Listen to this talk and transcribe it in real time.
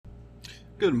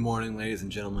Good morning, ladies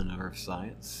and gentlemen of Earth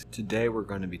Science. Today we're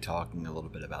going to be talking a little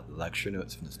bit about the lecture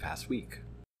notes from this past week.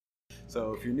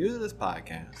 So if you're new to this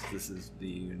podcast, this is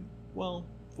the,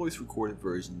 voice recorded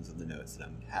versions of the notes that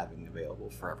I'm having available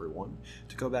for everyone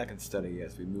to go back and study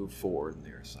as we move forward in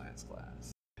the Earth Science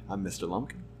class. I'm Mr.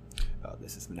 Lumpkin.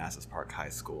 This is Manassas Park High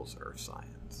School's Earth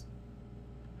Science.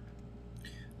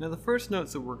 Now the first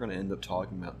notes that we're going to end up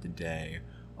talking about today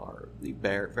are the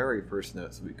very first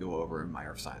notes that we go over in my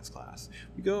Earth Science class.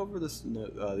 We go over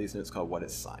these notes called What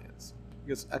is Science?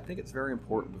 Because I think it's very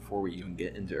important before we even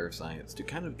get into Earth Science to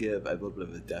kind of give a little bit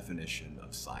of a definition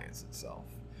of science itself.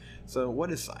 So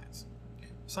what is science?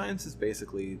 Science is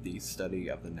basically the study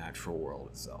of the natural world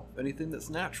itself, anything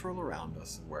that's natural around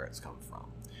us and where it's come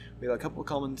from. We have a couple of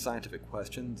common scientific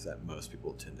questions that most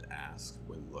people tend to ask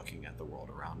when looking at the world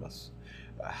around us.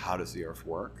 How does the Earth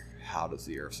work? How does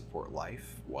the Earth support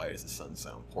life? Why is the sun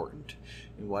so important?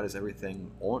 And why does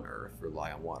everything on Earth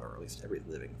rely on water, or at least every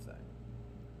living thing?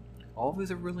 All of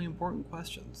these are really important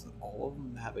questions, and all of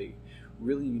them have a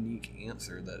really unique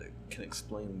answer that it can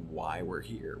explain why we're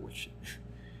here, which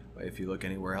if you look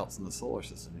anywhere else in the solar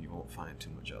system, you won't find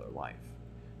too much other life.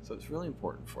 So it's really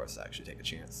important for us to actually take a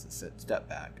chance to step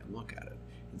back and look at it,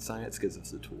 and science gives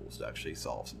us the tools to actually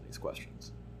solve some of these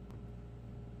questions.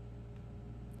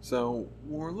 So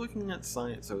when we're looking at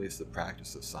science, or at least the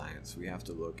practice of science, we have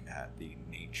to look at the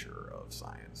nature of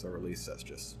science, or at least that's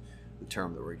just the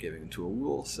term that we're giving to a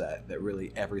rule set that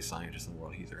really every scientist in the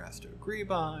world either has to agree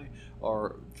by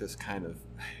or just kind of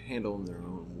handle in their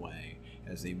own way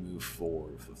as they move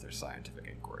forward with their scientific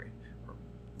inquiry, or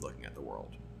looking at the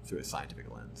world through a scientific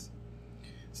lens.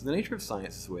 So the nature of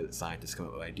science is the way that scientists come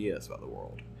up with ideas about the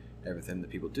world. Everything that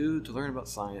people do to learn about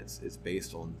science is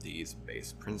based on these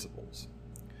base principles.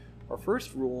 Our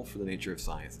first rule for the nature of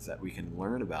science is that we can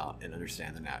learn about and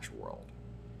understand the natural world.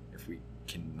 If we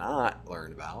cannot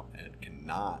learn about and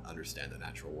cannot understand the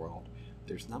natural world,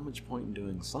 there's not much point in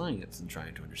doing science and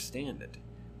trying to understand it.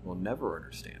 We'll never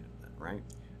understand it then, right?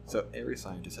 So every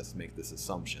scientist has to make this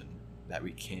assumption that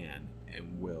we can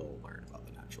and will learn about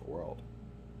the natural world.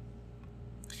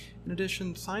 In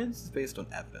addition, science is based on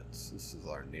evidence. This is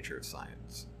our nature of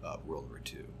science, rule number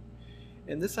 2.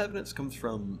 And this evidence comes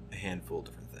from a handful of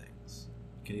different things.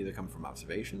 It can either come from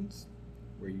observations,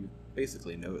 where you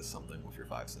basically notice something with your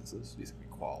 5 senses. These can be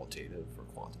qualitative or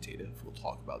quantitative. We'll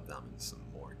talk about them in some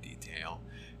more detail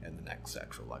in the next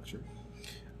actual lecture.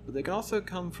 But they can also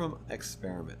come from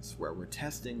experiments, where we're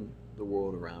testing the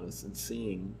world around us and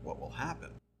seeing what will happen.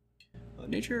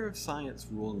 Nature of science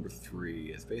rule number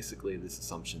 3 is basically this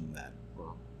assumption that,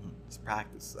 or this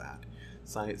practice that,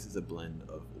 science is a blend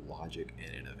of logic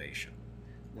and innovation.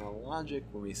 Now, logic,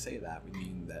 when we say that, we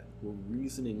mean that we're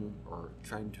reasoning or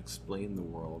trying to explain the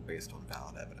world based on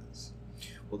valid evidence.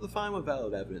 We'll define what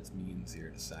valid evidence means here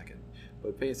in a second,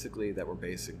 but basically that we're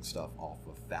basing stuff off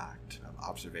of fact, of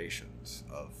observations,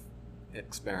 of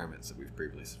experiments that we've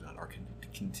previously done or can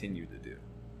continue to do.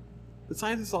 But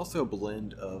science is also a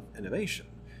blend of innovation.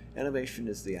 Innovation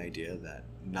is the idea that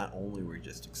not only we're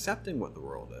just accepting what the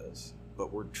world is,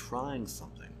 but we're trying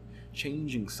something,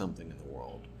 changing something in the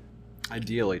world,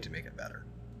 ideally to make it better.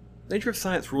 Nature of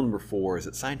science rule number 4 is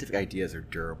that scientific ideas are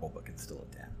durable but can still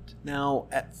adapt. Now,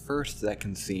 at first that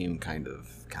can seem kind of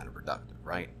counterproductive,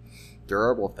 right?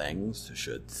 Durable things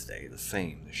should stay the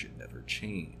same, they should never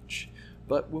change.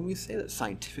 But when we say that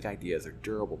scientific ideas are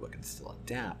durable but can still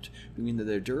adapt, we mean that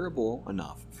they're durable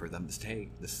enough for them to stay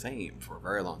the same for a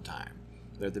very long time.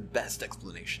 They're the best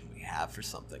explanation we have for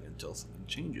something until something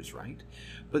changes, right?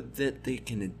 But that they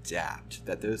can adapt,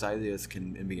 that those ideas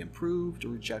can be improved or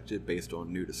rejected based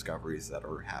on new discoveries that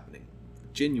are happening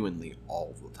genuinely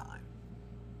all the time.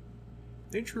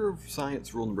 Nature of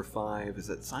science rule number 5 is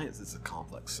that science is a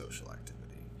complex social activity.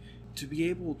 To be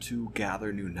able to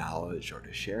gather new knowledge or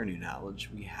to share new knowledge,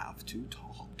 we have to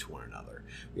talk to one another.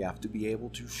 We have to be able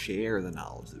to share the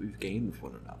knowledge that we've gained with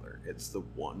one another. It's the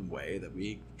one way that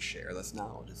we share this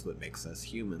knowledge. It's what makes us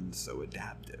humans so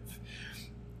adaptive.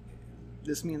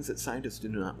 This means that scientists do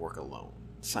not work alone.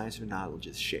 Scientific knowledge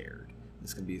is shared.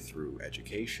 This can be through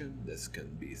education, this can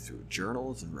be through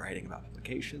journals and writing about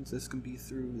publications, this can be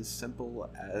through as simple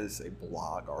as a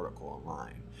blog article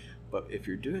online. But if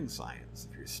you're doing science,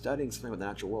 if you're studying something about the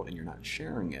natural world and you're not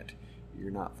sharing it,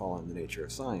 you're not following the nature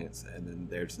of science, and then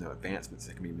there's no advancements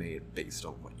that can be made based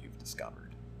on what you've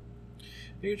discovered.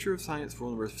 Nature of science rule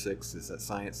number 6 is that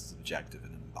science is objective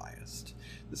and unbiased.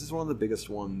 This is one of the biggest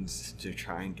ones to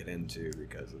try and get into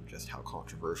because of just how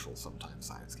controversial sometimes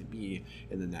science can be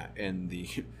in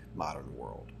the modern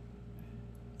world.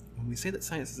 When we say that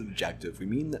science is objective, we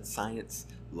mean that science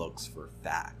looks for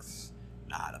facts,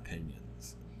 not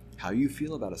opinions. How you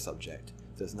feel about a subject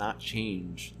does not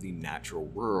change the natural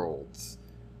world's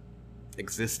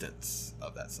existence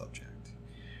of that subject.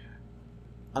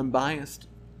 Unbiased,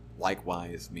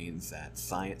 likewise, means that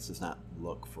science does not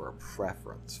look for a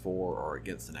preference for or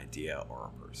against an idea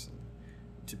or a person.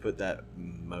 To put that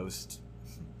most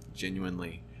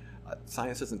genuinely,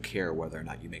 science doesn't care whether or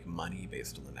not you make money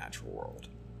based on the natural world.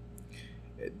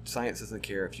 Science doesn't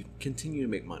care if you continue to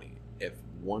make money, if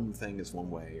one thing is one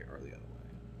way or the other way.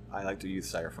 I like to use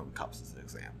styrofoam cups as an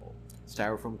example.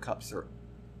 Styrofoam cups are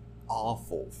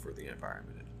awful for the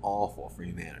environment and awful for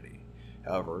humanity.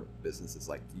 However, businesses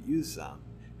like to use them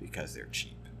because they're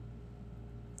cheap.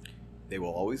 They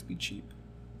will always be cheap.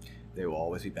 They will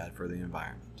always be bad for the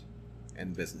environment.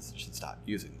 And businesses should stop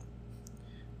using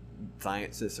them.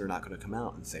 Scientists are not going to come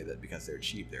out and say that because they're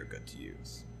cheap, they're good to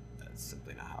use. That's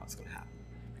simply not how it's going to happen,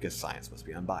 because science must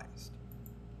be unbiased.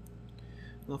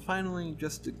 Well, finally,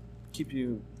 just to keep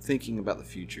you thinking about the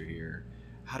future here,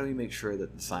 how do we make sure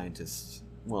that the scientists,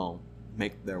 well,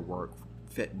 make their work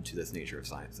fit into this nature of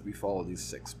science, that we follow these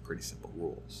 6 pretty simple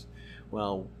rules?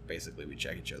 Well, basically, we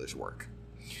check each other's work.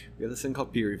 We have this thing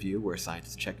called peer review, where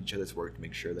scientists check each other's work to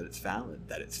make sure that it's valid,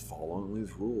 that it's following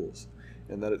these rules,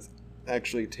 and that it's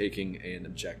actually taking an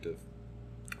objective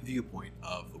viewpoint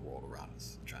of the world around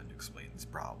us, trying to explain these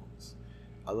problems.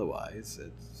 Otherwise,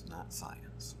 it's not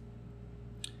science.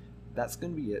 That's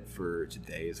going to be it for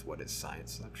today's What is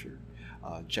Science lecture.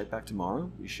 Check back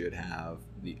tomorrow. We should have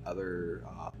the other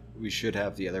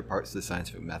parts of the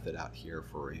scientific method out here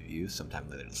for review sometime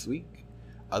later this week.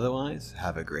 Otherwise,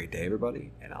 have a great day,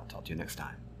 everybody, and I'll talk to you next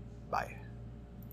time. Bye.